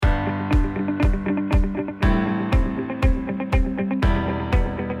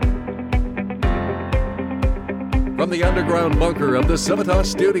the underground bunker of the Civitas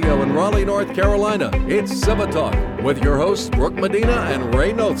studio in Raleigh, North Carolina, it's Civitalk with your hosts Brooke Medina and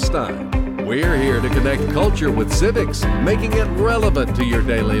Ray Nothstein. We're here to connect culture with civics, making it relevant to your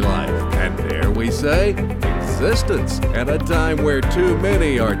daily life. And dare we say, existence at a time where too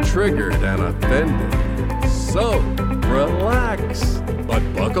many are triggered and offended. So, relax, but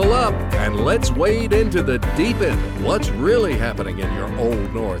buckle up and let's wade into the deep end. What's really happening in your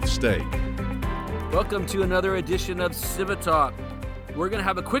old North State? Welcome to another edition of Civitalk. We're going to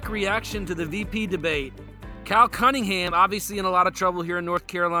have a quick reaction to the VP debate. Cal Cunningham, obviously in a lot of trouble here in North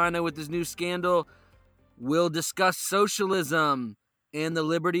Carolina with his new scandal. We'll discuss socialism and the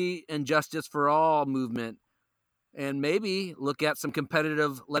Liberty and Justice for All movement, and maybe look at some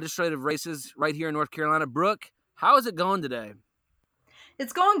competitive legislative races right here in North Carolina. Brooke, how is it going today?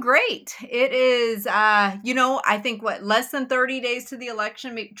 It's going great. It is, I think, less than 30 days to the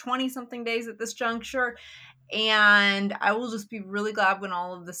election, maybe 20-something days at this juncture. And I will just be really glad when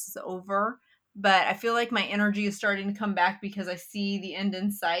all of this is over. But I feel like my energy is starting to come back because I see the end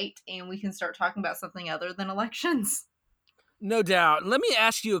in sight and we can start talking about something other than elections. No doubt. Let me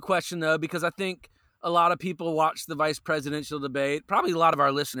ask you a question, though, because I think a lot of people watched the vice presidential debate. Probably a lot of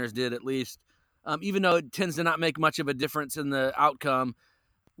our listeners did, at least, even though it tends to not make much of a difference in the outcome.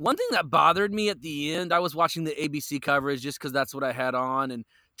 One thing that bothered me at the end, I was watching the ABC coverage just because that's what I had on, and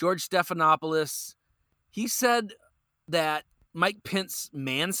George Stephanopoulos, he said that Mike Pence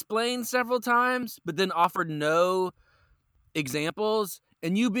mansplained several times, but then offered no examples.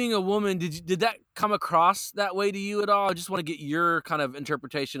 And you being a woman, did that come across that way to you at all? I just want to get your kind of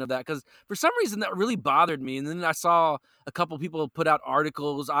interpretation of that, because for some reason that really bothered me. And then I saw a couple people put out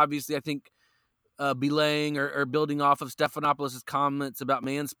articles, obviously, I think, belaying or building off of Stephanopoulos' comments about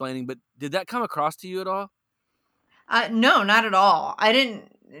mansplaining, but did that come across to you at all? No, not at all.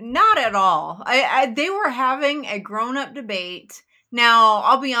 Not at all. They were having a grown-up debate. Now,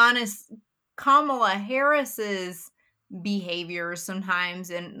 I'll be honest, Kamala Harris's behavior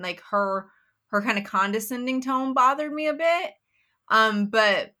sometimes and like her kind of condescending tone bothered me a bit.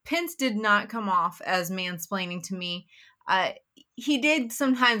 But Pence did not come off as mansplaining to me. He did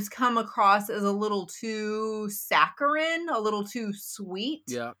sometimes come across as a little too saccharine, a little too sweet.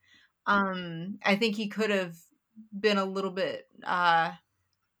 Yeah. I think he could have been a little bit, I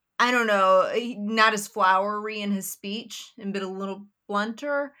don't know, not as flowery in his speech and been a little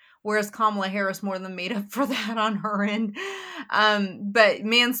blunter, whereas Kamala Harris more than made up for that on her end. But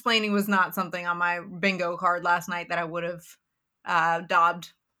mansplaining was not something on my bingo card last night that I would have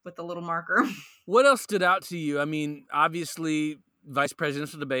daubed with a little marker. What else stood out to you? I mean, obviously, vice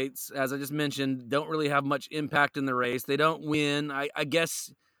presidential debates, as I just mentioned, don't really have much impact in the race. They don't win. I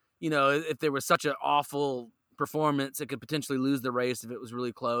guess, if there was such an awful performance, it could potentially lose the race if it was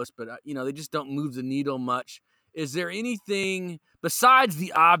really close. But, they just don't move the needle much. Is there anything besides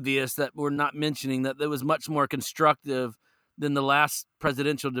the obvious that we're not mentioning that was much more constructive than the last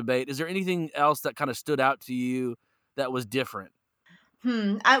presidential debate? Is there anything else that kind of stood out to you that was different?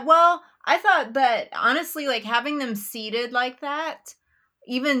 I thought that honestly, like having them seated like that,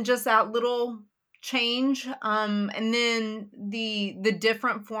 even just that little change, and then the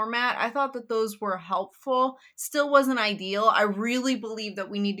different format, I thought that those were helpful. Still wasn't ideal. I really believe that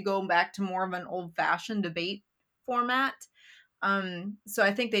we need to go back to more of an old-fashioned debate format. So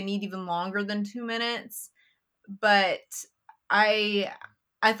I think they need even longer than 2 minutes. But I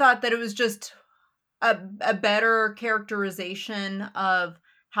thought that it was just a better characterization of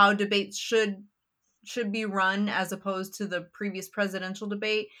how debates should be run as opposed to the previous presidential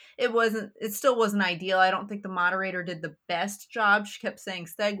debate. It still wasn't ideal. I don't think the moderator did the best job. She kept saying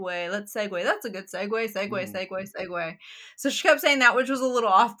segue, let's segue. That's a good segue, segue. So she kept saying that, which was a little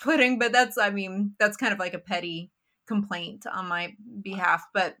off-putting, but that's kind of like a petty complaint on my behalf.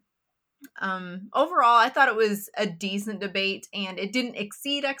 But overall, I thought it was a decent debate, and it didn't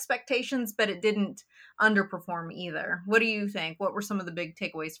exceed expectations, but it didn't underperform either. What do you think? What were some of the big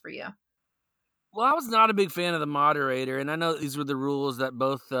takeaways for you? Well, I was not a big fan of the moderator, and I know these were the rules that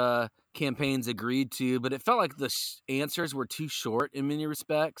both campaigns agreed to, but it felt like the answers were too short in many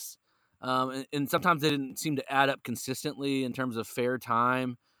respects, and sometimes they didn't seem to add up consistently in terms of fair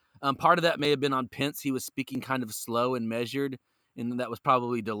time. Part of that may have been on Pence. He was speaking kind of slow and measured, and that was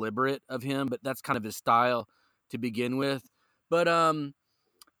probably deliberate of him, but that's kind of his style to begin with. But,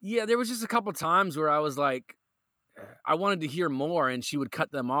 there was just a couple times where I was like, I wanted to hear more, and she would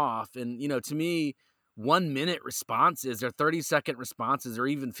cut them off. And, to me, 1 minute responses or 30-second responses or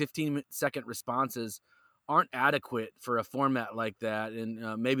even 15-second responses aren't adequate for a format like that.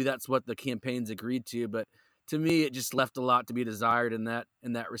 And maybe that's what the campaigns agreed to. But to me, it just left a lot to be desired in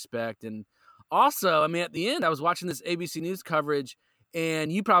that respect. And Also, I mean, at the end, I was watching this ABC News coverage,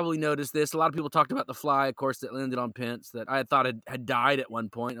 and you probably noticed this. A lot of people talked about the fly, of course, that landed on Pence that I thought had died at one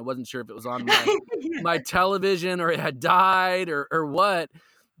point. I wasn't sure if it was on my television or it had died or what.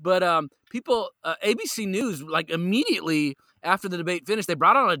 But people, ABC News, like immediately after the debate finished, they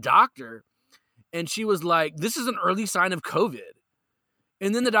brought on a doctor, and she was like, "This is an early sign of COVID."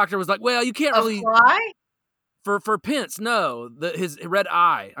 And then the doctor was like, "Well, you can't really." A fly? For Pence, no, his red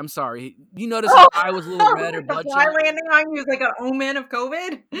eye. I'm sorry. You notice his eye was a little red or bloodshot. The fly landing on you is like an omen of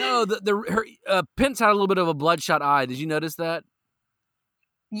COVID. No, Pence had a little bit of a bloodshot eye. Did you notice that?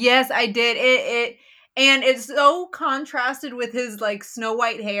 Yes, I did. And it's so contrasted with his like snow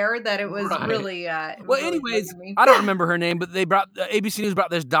white hair that it was really. Anyways, I don't remember her name, but ABC News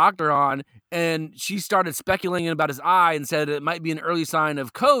brought this doctor on, and she started speculating about his eye and said it might be an early sign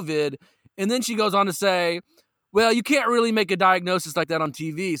of COVID. And then she goes on to say, "Well, you can't really make a diagnosis like that on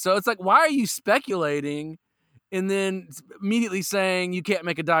TV." So it's like, why are you speculating and then immediately saying you can't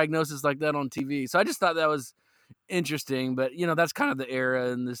make a diagnosis like that on TV? So I just thought that was interesting. But, that's kind of the era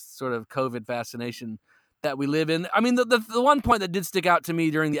and this sort of COVID fascination that we live in. I mean, the one point that did stick out to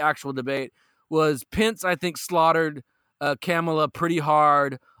me during the actual debate was Pence, I think, slaughtered Kamala pretty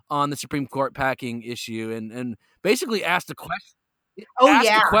hard on the Supreme Court packing issue and basically asked a question.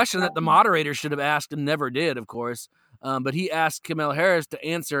 A question that the moderator should have asked and never did, of course. But he asked Kamala Harris to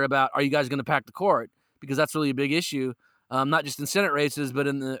answer about, are you guys going to pack the court? Because that's really a big issue, not just in Senate races, but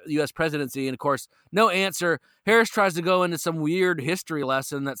in the U.S. presidency. And, of course, no answer. Harris tries to go into some weird history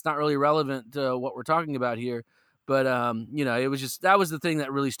lesson that's not really relevant to what we're talking about here. But, it was just that was the thing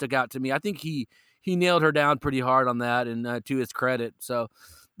that really stuck out to me. I think he nailed her down pretty hard on that, and to his credit. So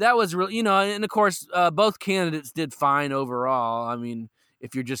that was really, and of course, both candidates did fine overall. I mean,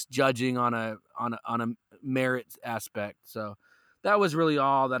 if you're just judging on a merit aspect, so that was really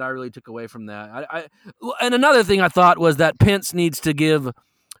all that I really took away from that. And another thing I thought was that Pence needs to give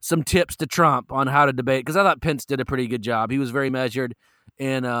some tips to Trump on how to debate, because I thought Pence did a pretty good job. He was very measured,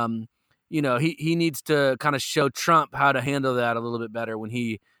 and he needs to kind of show Trump how to handle that a little bit better when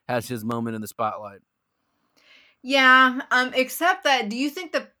he has his moment in the spotlight. Yeah, except that do you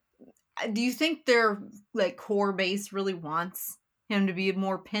think their like core base really wants him to be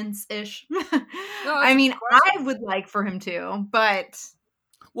more Pence-ish? No, I mean, I would like for him to, but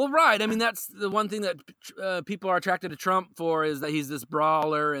well, right. I mean, that's the one thing that people are attracted to Trump for, is that he's this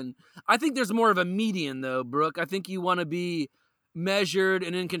brawler, and I think there's more of a median though, Brooke. I think you want to be measured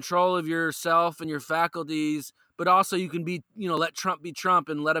and in control of yourself and your faculties, but also you can be, let Trump be Trump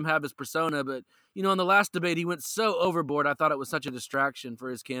and let him have his persona. But, in the last debate, he went so overboard. I thought it was such a distraction for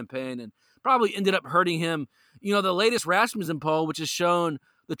his campaign and probably ended up hurting him. The latest Rasmussen poll, which has shown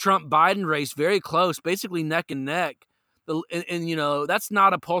the Trump-Biden race very close, basically neck and neck. And that's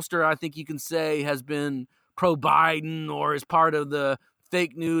not a pollster I think you can say has been pro-Biden or is part of the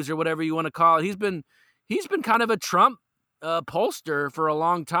fake news or whatever you want to call it. He's been kind of a Trump pollster for a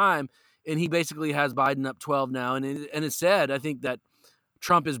long time, and he basically has Biden up 12 now. And it said, I think, that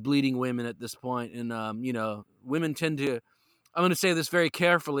Trump is bleeding women at this point. And, women tend to, I'm going to say this very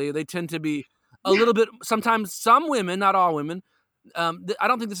carefully, they tend to be a little bit, sometimes some women, not all women, I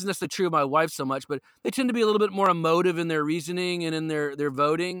don't think this is necessarily true of my wife so much, but they tend to be a little bit more emotive in their reasoning and in their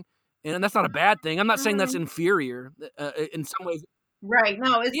voting. And that's not a bad thing. I'm not saying that's inferior in some ways. Right.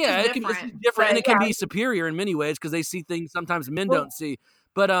 No, it's different. It's different, and it can be superior in many ways because they see things sometimes men don't see.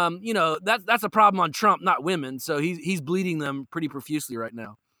 But that's a problem on Trump, not women. So he's bleeding them pretty profusely right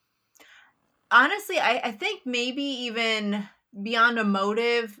now. Honestly, I think maybe even beyond a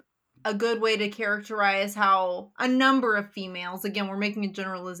motive, a good way to characterize how a number of females, again, we're making a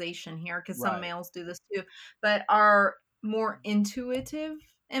generalization here because some males do this too, but are more intuitive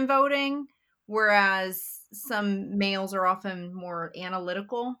in voting, whereas some males are often more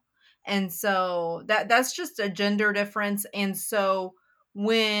analytical. And so that's just a gender difference. And so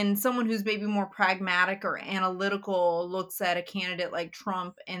when someone who's maybe more pragmatic or analytical looks at a candidate like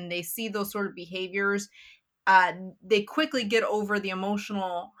Trump and they see those sort of behaviors, they quickly get over the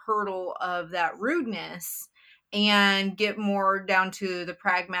emotional hurdle of that rudeness and get more down to the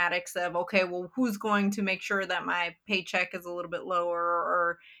pragmatics of, okay, well, who's going to make sure that my paycheck is a little bit lower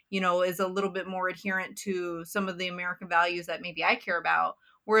or, is a little bit more adherent to some of the American values that maybe I care about.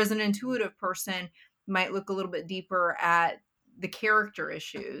 Whereas an intuitive person might look a little bit deeper at the character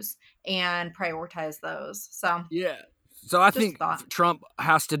issues and prioritize those. So, yeah. So I think Trump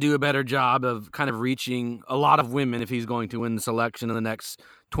has to do a better job of kind of reaching a lot of women if he's going to win this election in the next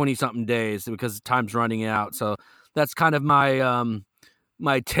 20-something days, because time's running out. So that's kind of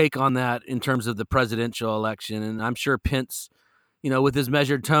my take on that in terms of the presidential election. And I'm sure Pence, with his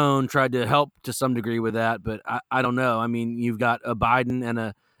measured tone, tried to help to some degree with that. But I don't know. I mean, you've got a Biden and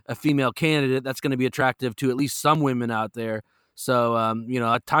a female candidate that's going to be attractive to at least some women out there. So,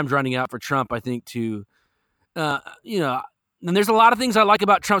 time's running out for Trump, I think, to, and there's a lot of things I like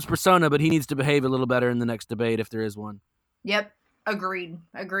about Trump's persona, but he needs to behave a little better in the next debate if there is one. Yep. Agreed.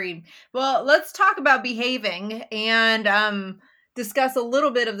 Well, let's talk about behaving and discuss a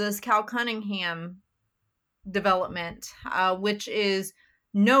little bit of this Cal Cunningham development, which is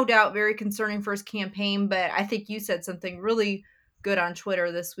no doubt very concerning for his campaign. But I think you said something really good on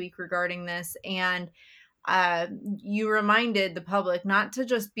Twitter this week regarding this. And you reminded the public not to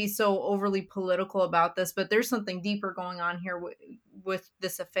just be so overly political about this, but there's something deeper going on here with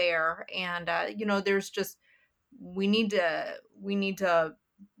this affair. And, there's just, we need to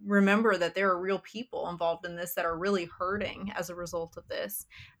remember that there are real people involved in this that are really hurting as a result of this.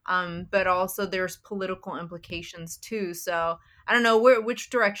 But also there's political implications too. So I don't know, which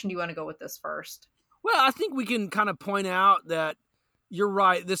direction do you want to go with this first? Well, I think we can kind of point out that you're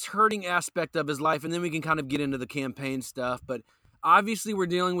right, this hurting aspect of his life, and then we can kind of get into the campaign stuff. But obviously we're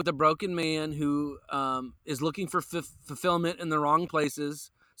dealing with a broken man who is looking for fulfillment in the wrong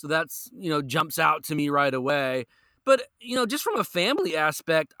places. So that's, jumps out to me right away. But, just from a family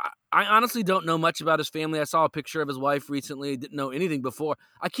aspect, I honestly don't know much about his family. I saw a picture of his wife recently. Didn't know anything before.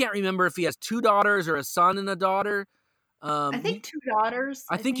 I can't remember if he has 2 daughters or a son and a daughter. I think 2 daughters.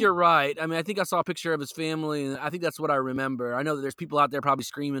 I think you're right. I mean, I think I saw a picture of his family, and I think that's what I remember. I know that there's people out there probably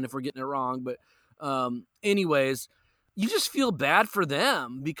screaming if we're getting it wrong. But anyways, you just feel bad for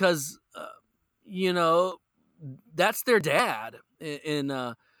them because, that's their dad.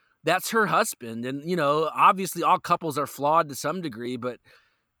 And that's her husband. And, obviously all couples are flawed to some degree, but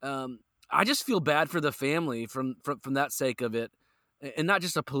I just feel bad for the family from that sake of it, and not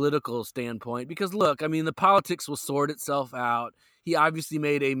just a political standpoint. Because, look, I mean, the politics will sort itself out. He obviously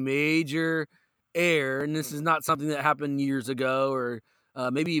made a major error, and this is not something that happened years ago or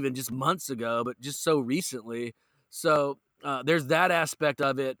maybe even just months ago, but just so recently. So there's that aspect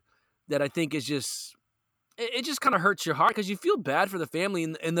of it that I think is just... It just kind of hurts your heart because you feel bad for the family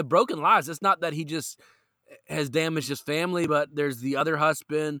and the broken lives. It's not that he just has damaged his family, but there's the other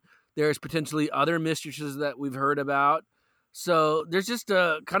husband. There's potentially other mistresses that we've heard about. So there's just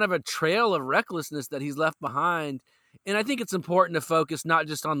a kind of a trail of recklessness that he's left behind. And I think it's important to focus not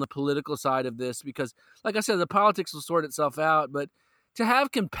just on the political side of this because, like I said, the politics will sort itself out, but to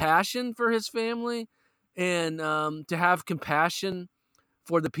have compassion for his family and to have compassion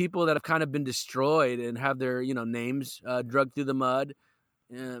for the people that have kind of been destroyed and have their, names dragged through the mud.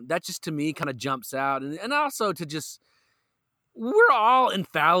 That just, to me, kind of jumps out. And also to just, we're all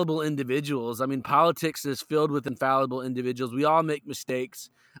infallible individuals. I mean, politics is filled with infallible individuals. We all make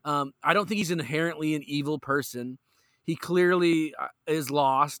mistakes. I don't think he's inherently an evil person. He clearly is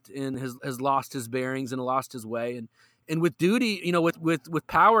lost and has lost his bearings and lost his way. And with duty, with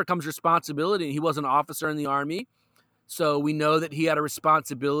power comes responsibility. He was an officer in the Army. So we know that he had a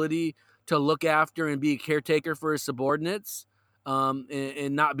responsibility to look after and be a caretaker for his subordinates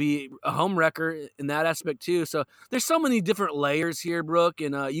and not be a homewrecker in that aspect too. So there's so many different layers here, Brooke,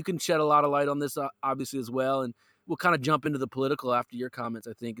 and you can shed a lot of light on this obviously as well. And we'll kind of jump into the political after your comments,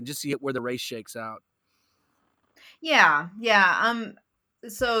 I think, and just see where the race shakes out. Yeah.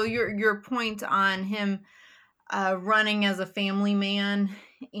 So your point on him running as a family man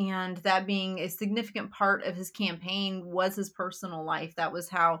and that being a significant part of his campaign was his personal life. That was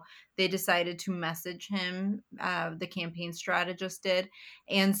how they decided to message him. The campaign strategist did.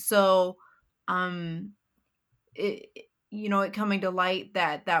 And so, it coming to light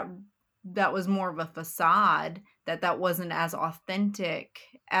that was more of a facade, that wasn't as authentic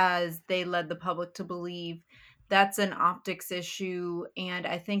as they led the public to believe. That's an optics issue, and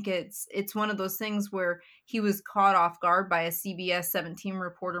I think it's one of those things where he was caught off guard by a CBS 17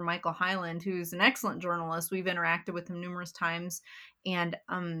 reporter, Michael Hyland, who's an excellent journalist. We've interacted with him numerous times, and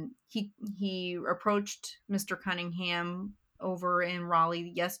he approached Mr. Cunningham over in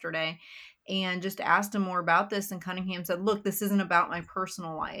Raleigh yesterday and just asked him more about this, and Cunningham said, look, this isn't about my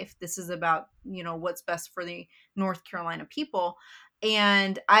personal life. This is about, what's best for the North Carolina people.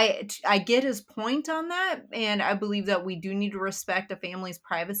 And I get his point on that. And I believe that we do need to respect a family's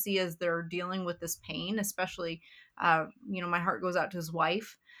privacy as they're dealing with this pain, especially, my heart goes out to his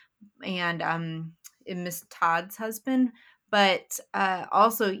wife and Miss Todd's husband. But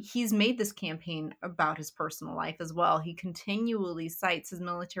also, he's made this campaign about his personal life as well. He continually cites his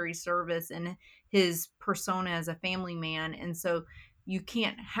military service and his persona as a family man. And so you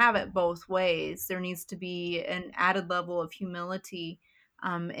can't have it both ways. There needs to be an added level of humility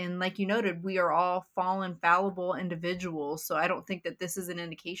And like you noted, we are all fallen, fallible individuals. So I don't think that this is an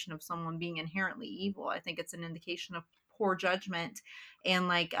indication of someone being inherently evil. I think it's an indication of poor judgment. And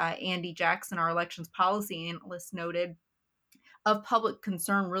like Andy Jackson, our elections policy analyst, noted, of public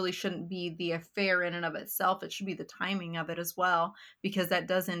concern really shouldn't be the affair in and of itself. It should be the timing of it as well, because that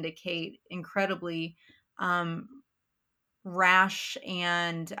does indicate incredibly rash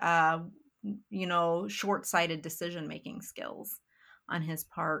and short-sighted decision making skills on his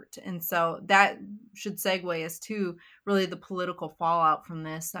part. And so that should segue us to really the political fallout from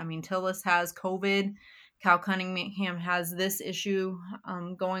this. I mean, Tillis has COVID, Cal Cunningham has this issue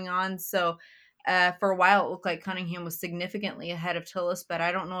going on. So for a while, it looked like Cunningham was significantly ahead of Tillis, but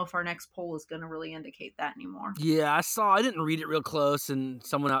I don't know if our next poll is going to really indicate that anymore. Yeah, I didn't read it real close, and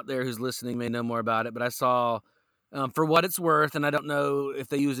someone out there who's listening may know more about it, but I saw, for what it's worth, and I don't know if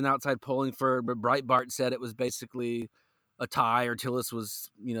they use an outside polling firm, but Breitbart said it was basically a tie, or Tillis was,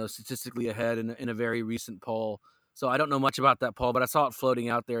 statistically ahead in a very recent poll. So I don't know much about that poll, but I saw it floating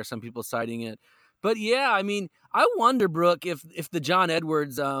out there, some people citing it. But yeah, I mean, I wonder, Brooke, if the John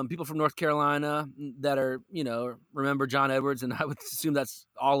Edwards, people from North Carolina that are, remember John Edwards, and I would assume that's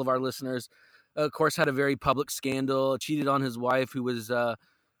all of our listeners, of course, had a very public scandal, cheated on his wife, who was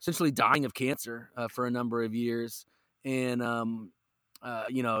essentially dying of cancer for a number of years. And,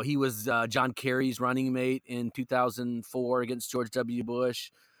 he was John Kerry's running mate in 2004 against George W. Bush.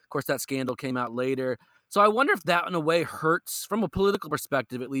 Of course, that scandal came out later. So I wonder if that, in a way, hurts, from a political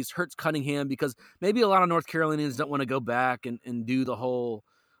perspective at least, hurts Cunningham, because maybe a lot of North Carolinians don't want to go back and do the whole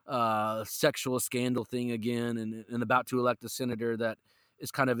sexual scandal thing again and about to elect a senator that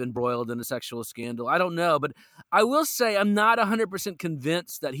is kind of embroiled in a sexual scandal. I don't know, but I will say I'm not 100%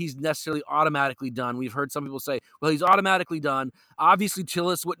 convinced that he's necessarily automatically done. We've heard some people say, well, he's automatically done. Obviously,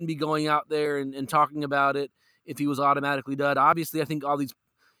 Tillis wouldn't be going out there and talking about it if he was automatically done. Obviously, I think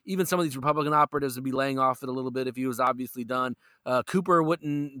even some of these Republican operatives would be laying off it a little bit if he was obviously done. Cooper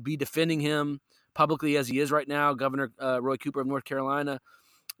wouldn't be defending him publicly as he is right now. Governor Roy Cooper of North Carolina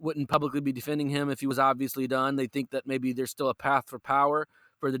wouldn't publicly be defending him if he was obviously done. They think that maybe there's still a path for power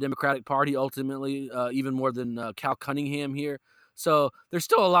for the Democratic Party ultimately, even more than Cal Cunningham here. So there's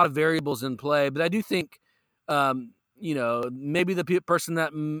still a lot of variables in play, but I do think, maybe the person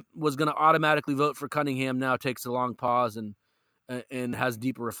that was going to automatically vote for Cunningham now takes a long pause and has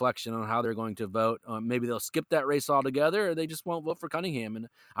deeper reflection on how they're going to vote. Maybe they'll skip that race altogether, or they just won't vote for Cunningham. And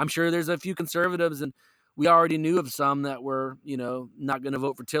I'm sure there's a few conservatives, and we already knew of some that were, not going to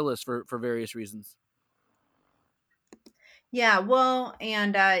vote for Tillis for various reasons. Yeah, well,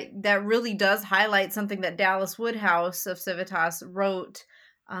 and that really does highlight something that Dallas Woodhouse of Civitas wrote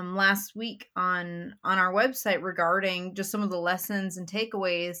last week on our website regarding just some of the lessons and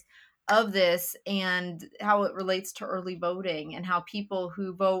takeaways of this and how it relates to early voting, and how people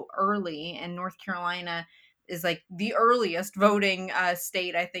who vote early, and North Carolina is like the earliest voting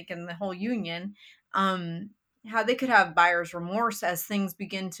state, I think, in the whole union, how they could have buyer's remorse as things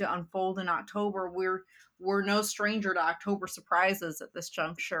begin to unfold in October. We're no stranger to October surprises at this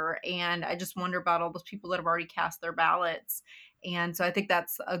juncture, and I just wonder about all those people that have already cast their ballots. And so I think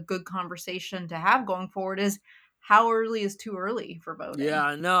that's a good conversation to have going forward, is how early is too early for voting?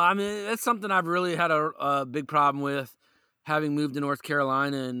 Yeah, no, I mean, that's something I've really had a big problem with, having moved to North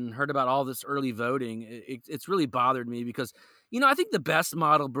Carolina and heard about all this early voting. It's really bothered me because, I think the best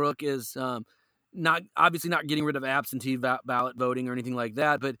model, Brooke, is not getting rid of absentee ballot voting or anything like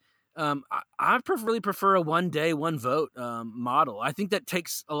that, but I really prefer a one day, one vote model. I think that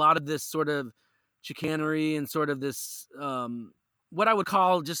takes a lot of this sort of chicanery and sort of this, what I would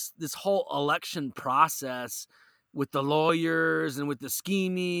call just this whole election process with the lawyers and with the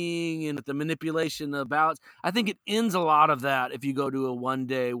scheming and with the manipulation of ballots. I think it ends a lot of that if you go to a one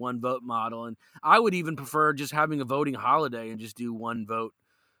day, one vote model. And I would even prefer just having a voting holiday and just do one vote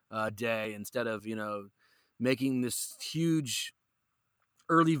day instead of, making this huge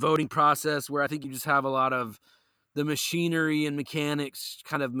early voting process where I think you just have a lot of the machinery and mechanics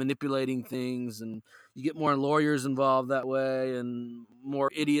kind of manipulating things, and you get more lawyers involved that way, and more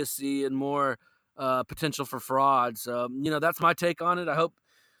idiocy and more potential for fraud. So, that's my take on it. I hope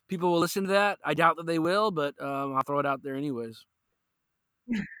people will listen to that. I doubt that they will, but I'll throw it out there anyways.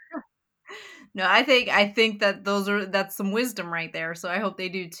 No, I think that that's some wisdom right there. So I hope they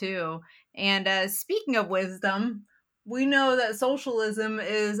do too. And speaking of wisdom, we know that socialism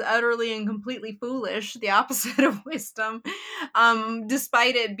is utterly and completely foolish, the opposite of wisdom.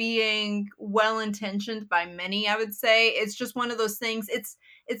 Despite it being well-intentioned by many, I would say, it's just one of those things. It's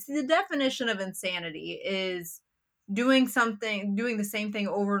the definition of insanity, is doing the same thing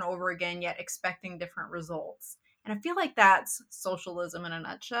over and over again, yet expecting different results. And I feel like that's socialism in a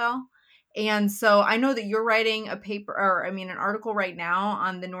nutshell. And so I know that you're writing an article right now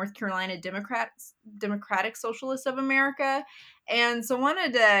on the North Carolina Democratic Socialists of America. And so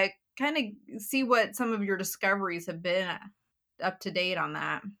wanted to kind of see what some of your discoveries have been up to date on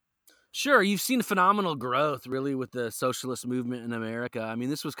that. Sure, you've seen phenomenal growth really with the socialist movement in America. I mean,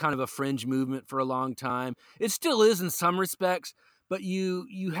 this was kind of a fringe movement for a long time. It still is in some respects, but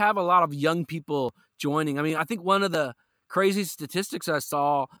you have a lot of young people joining. I mean, I think one of the crazy statistics I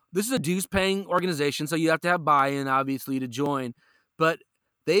saw, this is a dues-paying organization, so you have to have buy-in, obviously, to join. But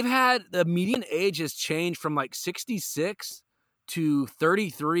they've had, the median age has changed from like 66 to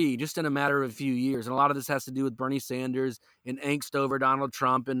 33 just in a matter of a few years. And a lot of this has to do with Bernie Sanders and angst over Donald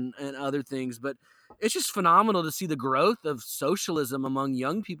Trump and other things. But it's just phenomenal to see the growth of socialism among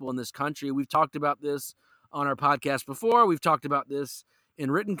young people in this country. We've talked about this on our podcast before. We've talked about this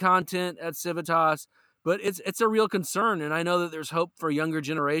in written content at Civitas. But it's a real concern, and I know that there's hope for younger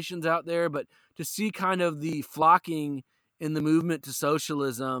generations out there, but to see kind of the flocking in the movement to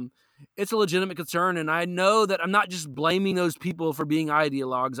socialism, it's a legitimate concern, and I know that I'm not just blaming those people for being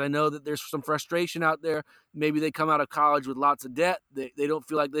ideologues. I know that there's some frustration out there. Maybe they come out of college with lots of debt. They don't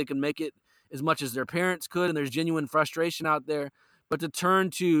feel like they can make it as much as their parents could, and there's genuine frustration out there. But to turn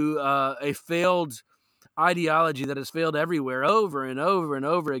to a failed ideology that has failed everywhere over and over and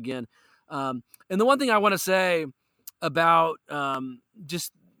over again, and the one thing I want to say about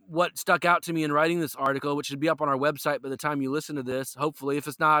just what stuck out to me in writing this article, which should be up on our website by the time you listen to this, hopefully, if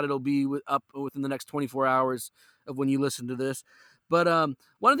it's not, it'll be up within the next 24 hours of when you listen to this. But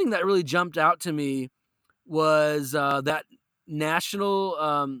one thing that really jumped out to me was that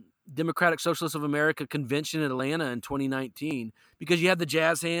National Democratic Socialists of America convention in Atlanta in 2019, because you had the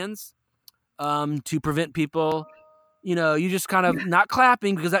jazz hands to prevent people. You know, you just kind of not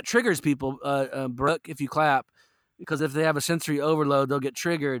clapping because that triggers people, Brooke, if you clap, because if they have a sensory overload, they'll get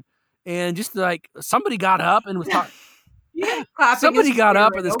triggered. And just like somebody got up and was talking. Yeah, somebody got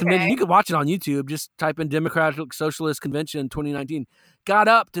up at this convention. You could watch it on YouTube. Just type in Democratic Socialist Convention 2019. Got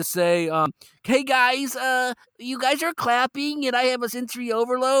up to say, "Hey guys, you guys are clapping, and I have a sensory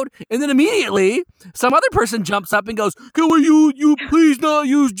overload." And then immediately, some other person jumps up and goes, "Can you please not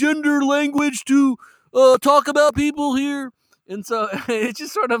use gender language to talk about people here?" And so it's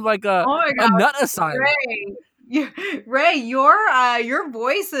just sort of like a nut aside. Ray, your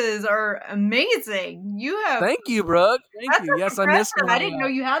voices are amazing. You have. Thank you, Brooke. Thank you. Yes, I missed it. I didn't know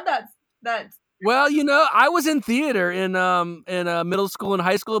you had that. Well, you know, I was in theater in middle school and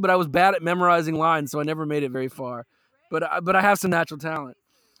high school, but I was bad at memorizing lines, so I never made it very far. But I have some natural talent.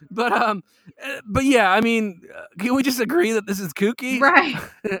 But yeah, I mean, can we just agree that this is kooky? Right.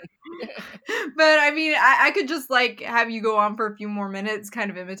 But I mean, I could just like have you go on for a few more minutes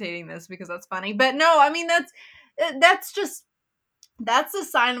kind of imitating this because that's funny. But no, I mean, that's a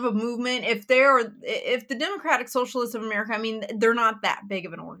sign of a movement. If the Democratic Socialists of America, I mean, they're not that big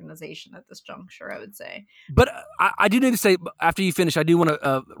of an organization at this juncture, I would say. But I do need to say, after you finish, I do want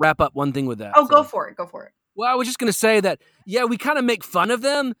to wrap up one thing with that. Oh, so. Go for it. Well, I was just going to say that, yeah, we kind of make fun of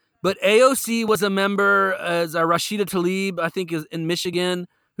them, but AOC was a member, as Rashida Tlaib, I think, is in Michigan,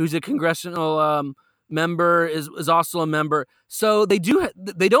 who's a congressional member, is also a member. So they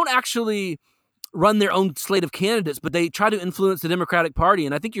don't actually run their own slate of candidates, but they try to influence the Democratic Party.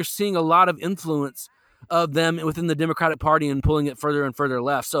 And I think you're seeing a lot of influence of them within the Democratic Party and pulling it further and further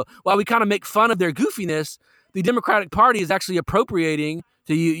left. So while we kind of make fun of their goofiness, the Democratic Party is actually appropriating,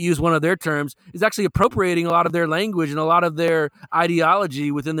 to use one of their terms, is actually appropriating a lot of their language and a lot of their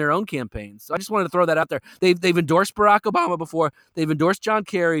ideology within their own campaigns. So I just wanted to throw that out there. They've endorsed Barack Obama before. They've endorsed John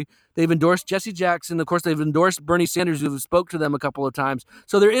Kerry. They've endorsed Jesse Jackson. Of course, they've endorsed Bernie Sanders, who spoke to them a couple of times.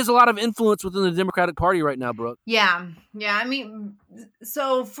 So there is a lot of influence within the Democratic Party right now, Brooke. Yeah. I mean,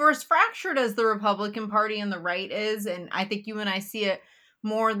 so for as fractured as the Republican Party and the right is, and I think you and I see it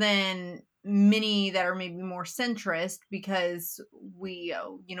more than many that are maybe more centrist, because we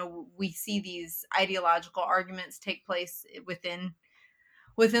see these ideological arguments take place within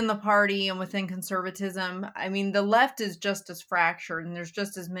the party and within conservatism. I mean, the left is just as fractured, and there's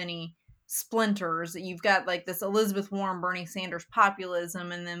just as many splinters. You've got like this Elizabeth Warren, Bernie Sanders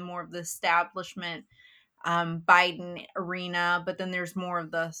populism, and then more of the establishment Biden arena. But then there's more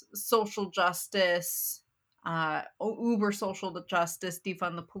of the social justice, uber social justice,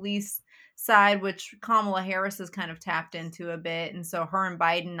 defund the police side, which Kamala Harris has kind of tapped into a bit. And so her and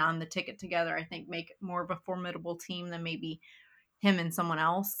Biden on the ticket together, I think, make more of a formidable team than maybe him and someone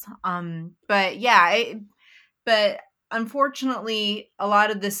else. But yeah, but unfortunately, a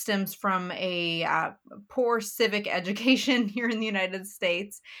lot of this stems from a poor civic education here in the United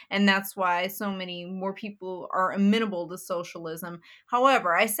States, and that's why so many more people are amenable to socialism.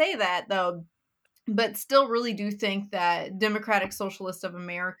 However, I say that though, but still really do think that Democratic Socialists of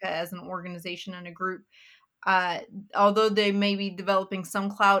America as an organization and a group, uh, although they may be developing some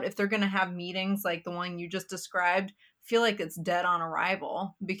clout, if they're going to have meetings like the one you just described, feel like it's dead on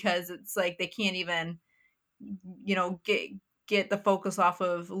arrival, because it's like they can't even, get the focus off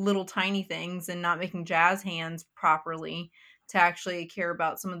of little tiny things and not making jazz hands properly to actually care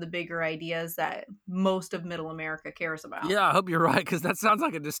about some of the bigger ideas that most of middle America cares about. Yeah, I hope you're right, because that sounds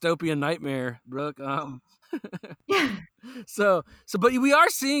like a dystopian nightmare, Brooke. Yeah. But we are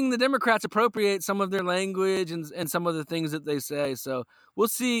seeing the Democrats appropriate some of their language and some of the things that they say. So we'll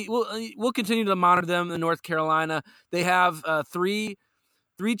see. We'll continue to monitor them in North Carolina. They have three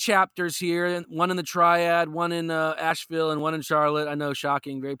chapters here, one in the Triad, one in Asheville, and one in Charlotte. I know,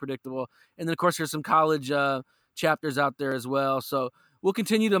 shocking, very predictable. And then, of course, there's some college chapters out there as well. So we'll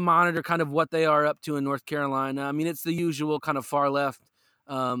continue to monitor kind of what they are up to in North Carolina. I mean, it's the usual kind of far left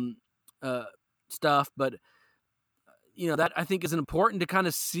stuff, but that I think is important to kind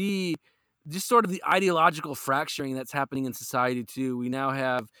of see just sort of the ideological fracturing that's happening in society too. We now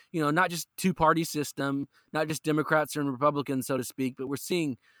have, not just two-party system, not just Democrats and Republicans, so to speak, but we're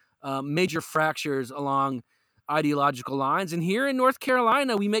seeing major fractures along ideological lines. And here in North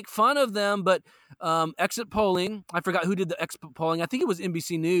Carolina, we make fun of them, but exit polling, I forgot who did the exit polling. I think it was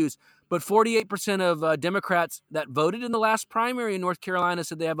NBC News, but 48% of Democrats that voted in the last primary in North Carolina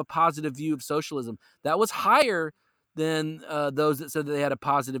said they have a positive view of socialism. That was higher than those that said that they had a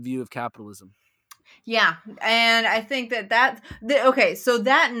positive view of capitalism. Yeah, and I think okay, so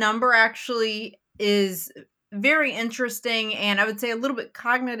that number actually is very interesting, and I would say a little bit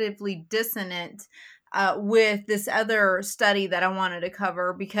cognitively dissonant with this other study that I wanted to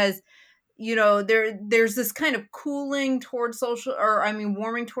cover, because there's this kind of warming towards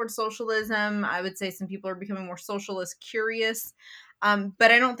socialism. I would say some people are becoming more socialist curious,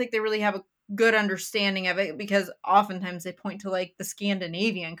 but I don't think they really have a good understanding of it, because oftentimes they point to like the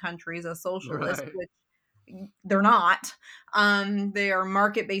Scandinavian countries as socialist, Right. which they're not. They are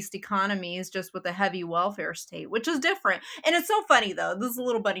market-based economies just with a heavy welfare state, which is different. And it's so funny though. This is a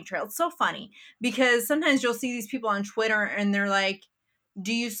little bunny trail. It's so funny because sometimes you'll see these people on Twitter and they're like,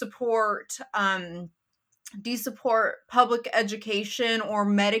 do you support public education or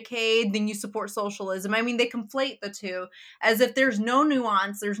Medicaid? Then you support socialism. I mean, they conflate the two as if there's no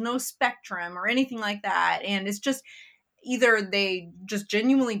nuance, there's no spectrum or anything like that. And it's just either they just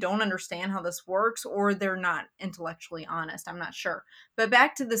genuinely don't understand how this works, or they're not intellectually honest. I'm not sure. But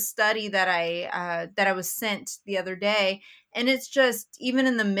back to the study that I was sent the other day, and it's just, even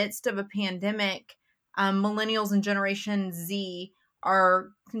in the midst of a pandemic, millennials and Generation Z are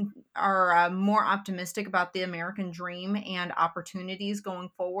more optimistic about the American dream and opportunities going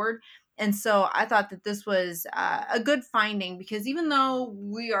forward. And so I thought that this was a good finding, because even though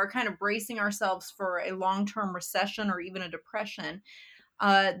we are kind of bracing ourselves for a long-term recession or even a depression,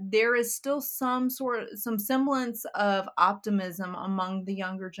 there is still some semblance of optimism among the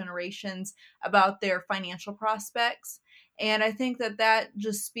younger generations about their financial prospects. And I think that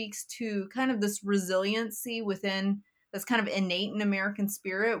just speaks to kind of this resiliency within that's kind of innate in American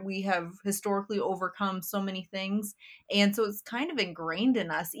spirit. We have historically overcome so many things. And so it's kind of ingrained in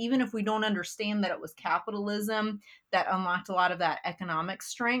us, even if we don't understand that it was capitalism that unlocked a lot of that economic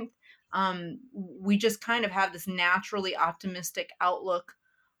strength. We just kind of have this naturally optimistic outlook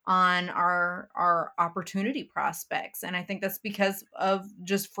on our opportunity prospects. And I think that's because of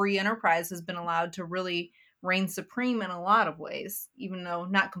just free enterprise has been allowed to really reign supreme in a lot of ways, even though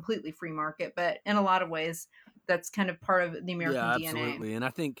not completely free market, but in a lot of ways that's kind of part of the American DNA. Absolutely. And I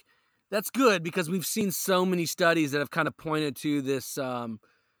think that's good, because we've seen so many studies that have kind of pointed to this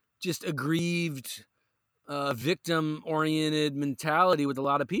just aggrieved, victim-oriented mentality with a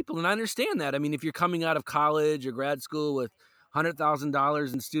lot of people. And I understand that. I mean, if you're coming out of college or grad school with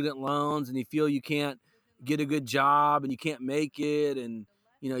 $100,000 in student loans and you feel you can't get a good job and you can't make it, and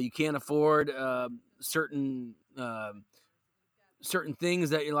you can't afford certain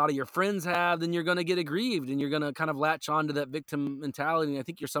things that a lot of your friends have, then you're going to get aggrieved and you're going to kind of latch on to that victim mentality. And I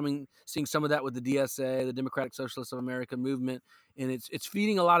think you're seeing some of that with the DSA, the Democratic Socialists of America movement, and it's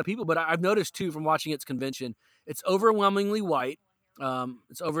feeding a lot of people. But I've noticed too, from watching its convention, it's overwhelmingly white.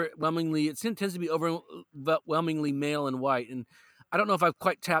 It tends to be overwhelmingly male and white. And I don't know if I've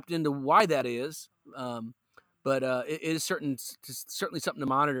quite tapped into why that is. But it is certainly something to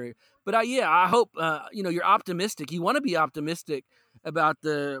monitor. But I hope you're optimistic. You want to be optimistic about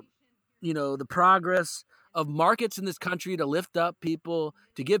the progress of markets in this country to lift up people,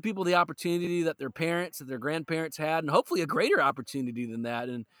 to give people the opportunity that their parents, that their grandparents had, and hopefully a greater opportunity than that.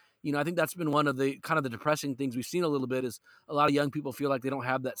 And, I think that's been one of the kind of the depressing things we've seen a little bit is a lot of young people feel like they don't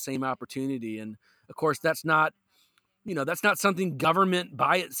have that same opportunity. And of course, that's not something government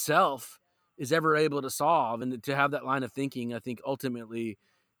by itself is ever able to solve. And to have that line of thinking, I think ultimately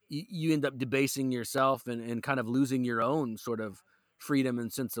you end up debasing yourself and kind of losing your own sort of freedom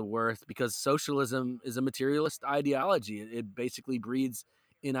and sense of worth, because socialism is a materialist ideology. It basically breeds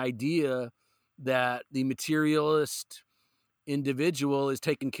an idea that the materialist individual is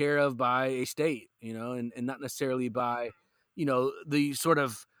taken care of by a state, and not necessarily by, the sort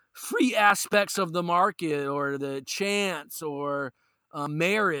of free aspects of the market or the chance or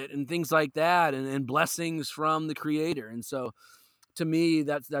merit and things like that, and blessings from the creator. And so to me,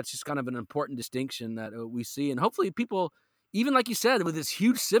 that's just kind of an important distinction that we see. And hopefully people, even like you said, with this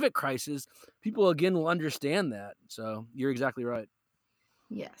huge civic crisis, people again will understand that. So you're exactly right.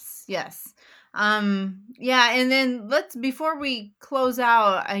 Yes. Yeah. And then before we close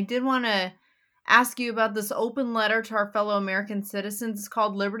out, I did want to ask you about this open letter to our fellow American citizens. It's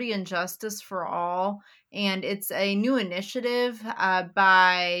called Liberty and Justice for All. And it's a new initiative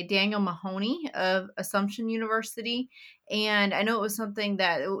by Daniel Mahoney of Assumption University. And I know it was something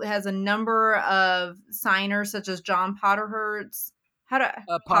that it has a number of signers, such as John Potterhertz.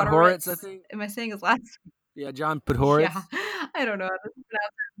 Podhoretz, I think. Am I saying his last? Yeah, John Podhoretz. Yeah, I don't know how to pronounce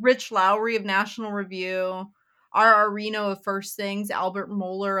it. Rich Lowry of National Review, R.R. Reno of First Things, Albert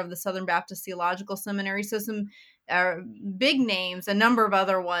Moeller of the Southern Baptist Theological Seminary. So some big names, a number of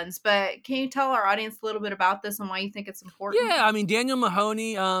other ones. But can you tell our audience a little bit about this and why you think it's important? Yeah, I mean, Daniel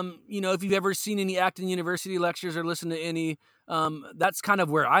Mahoney, if you've ever seen any Acton University lectures or listened to any, that's kind of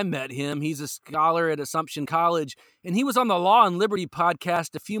where I met him. He's a scholar at Assumption College, and he was on the Law and Liberty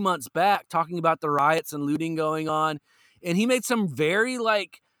podcast a few months back talking about the riots and looting going on. And he made some very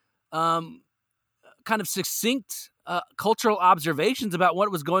kind of succinct cultural observations about what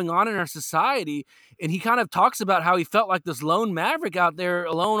was going on in our society. And he kind of talks about how he felt like this lone maverick out there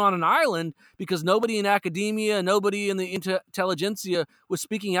alone on an island because nobody in academia, nobody in the intelligentsia was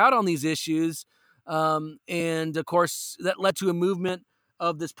speaking out on these issues. And of course, that led to a movement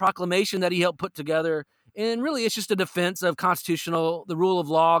of this proclamation that he helped put together. And really, it's just a defense of the rule of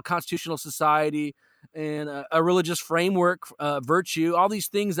law, constitutional society, and a religious framework, virtue, all these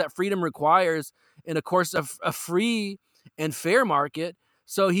things that freedom requires, and of course a free and fair market.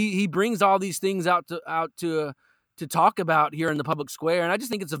 So he brings all these things out to talk about here in the public square, and I just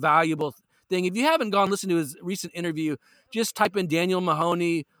think it's a valuable thing. If you haven't gone listen to his recent interview, just type in Daniel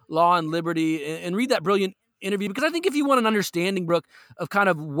Mahoney, Law and Liberty, and read that brilliant interview, because I think if you want an understanding, Brooke, of kind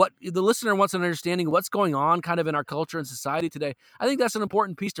of what the listener wants, an understanding of what's going on kind of in our culture and society today, I think that's an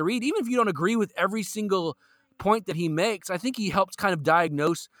important piece to read. Even if you don't agree with every single point that he makes, I think he helps kind of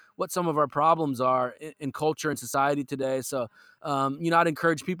diagnose what some of our problems are in culture and society today. So, I'd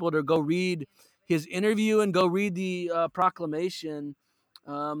encourage people to go read his interview and go read the proclamation,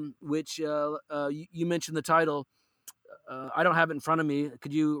 which you mentioned the title. I don't have it in front of me.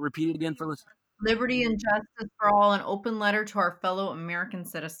 Could you repeat it again for listeners? Liberty and Justice for All, an open letter to our fellow American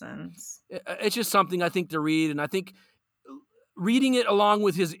citizens. It's just something I think to read, and I think reading it along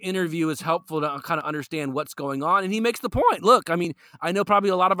with his interview is helpful to kind of understand what's going on. And he makes the point. Look, I mean, I know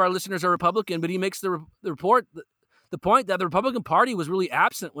probably a lot of our listeners are Republican, but he makes the point that the Republican Party was really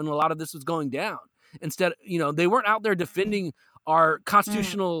absent when a lot of this was going down. Instead, they weren't out there defending our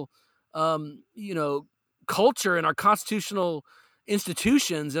constitutional, culture and our constitutional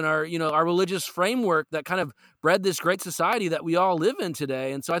institutions and our religious framework that kind of bred this great society that we all live in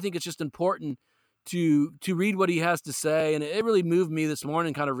today. And so I think it's just important to read what he has to say. And it really moved me this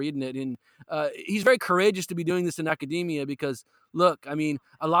morning kind of reading it. And he's very courageous to be doing this in academia because, look, I mean,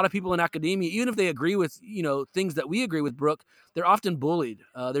 a lot of people in academia, even if they agree with, things that we agree with, Brooke, they're often bullied.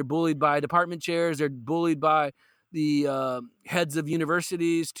 They're bullied by department chairs. They're bullied by the heads of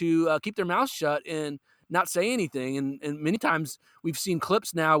universities to keep their mouths shut and not say anything. And many times we've seen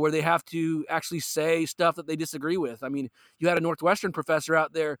clips now where they have to actually say stuff that they disagree with. I mean, you had a Northwestern professor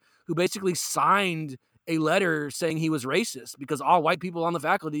out there who basically signed a letter saying he was racist because all white people on the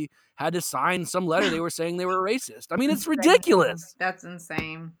faculty had to sign some letter they were saying they were racist. I mean, it's ridiculous. That's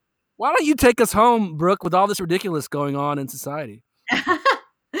insane. Why don't you take us home, Brooke, with all this ridiculous going on in society?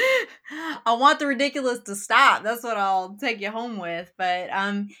 I want the ridiculous to stop. That's what I'll take you home with. But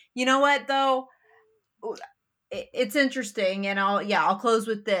you know what, though? It's interesting, and I'll close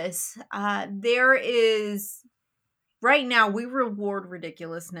with this. There is right now we reward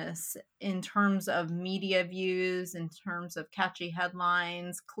ridiculousness in terms of media views, in terms of catchy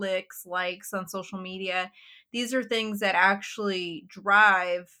headlines, clicks, likes on social media. These are things that actually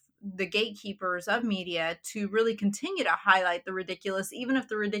drive the gatekeepers of media to really continue to highlight the ridiculous, even if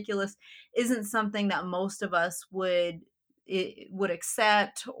the ridiculous isn't something that most of us would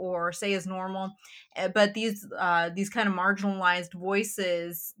accept or say is normal. But these kind of marginalized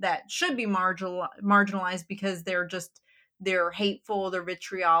voices that should be marginalized because they're hateful, they're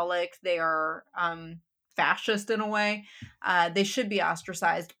vitriolic, they are fascist in a way, they should be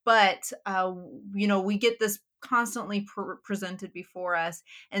ostracized. But we get this constantly presented before us,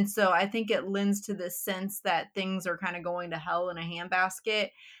 and so I think it lends to this sense that things are kind of going to hell in a handbasket.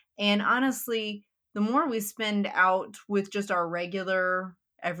 And honestly, the more we spend out with just our regular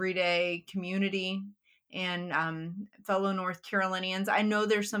everyday community and fellow North Carolinians, I know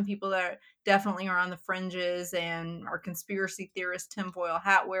there's some people that definitely are on the fringes and are conspiracy theorists, tinfoil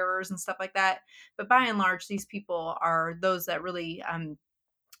hat wearers and stuff like that. But by and large, these people are those that really,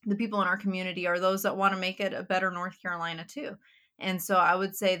 the people in our community are those that want to make it a better North Carolina too. And so I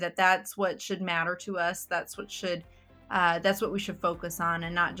would say that that's what should matter to us. That's what we should focus on,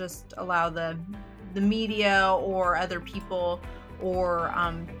 and not just allow the media or other people or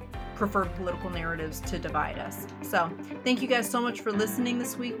preferred political narratives to divide us. So thank you guys so much for listening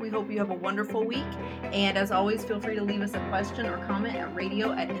this week. We hope you have a wonderful week. And as always, feel free to leave us a question or comment at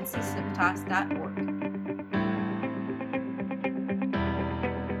radio@nccivitas.org.